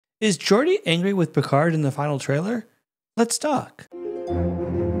Is Geordi angry with Picard in the final trailer? Let's talk.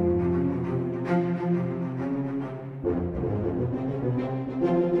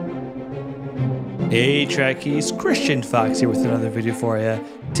 Hey Trekkies, Christian Fox here with another video for you.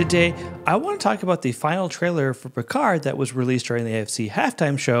 Today, I want to talk about the final trailer for Picard that was released during the AFC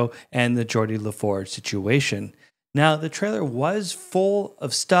halftime show and the Geordi La Forge situation. Now, the trailer was full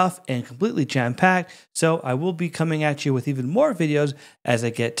of stuff and completely jam-packed, so I will be coming at you with even more videos as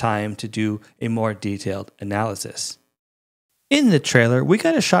I get time to do a more detailed analysis. In the trailer, we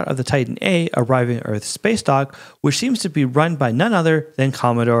got a shot of the Titan A arriving at Earth's space dock, which seems to be run by none other than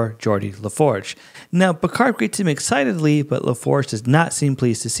Commodore Geordi La Forge. Now, Picard greets him excitedly, but La Forge does not seem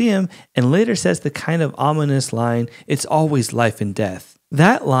pleased to see him, and later says the kind of ominous line, "It's always life and death."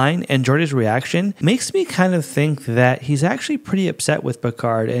 That line and Geordi's reaction makes me kind of think that he's actually pretty upset with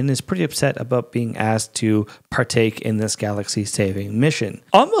Picard and is pretty upset about being asked to partake in this galaxy-saving mission.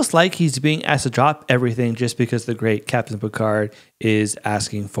 Almost like he's being asked to drop everything just because the great Captain Picard is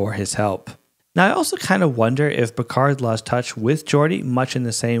asking for his help. Now, I also kind of wonder if Picard lost touch with Geordi much in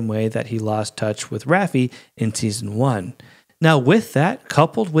the same way that he lost touch with Raffi in Season 1. Now, with that,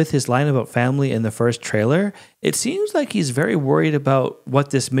 coupled with his line about family in the first trailer, it seems like he's very worried about what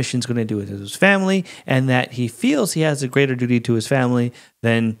this mission's going to do with his family, and that he feels he has a greater duty to his family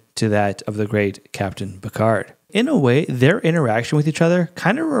than to that of the great Captain Picard. In a way, their interaction with each other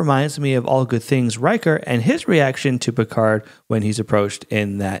kind of reminds me of All Good Things Riker and his reaction to Picard when he's approached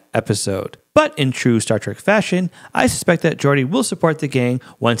in that episode. But in true Star Trek fashion, I suspect that Geordi will support the gang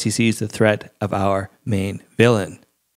once he sees the threat of our main villain.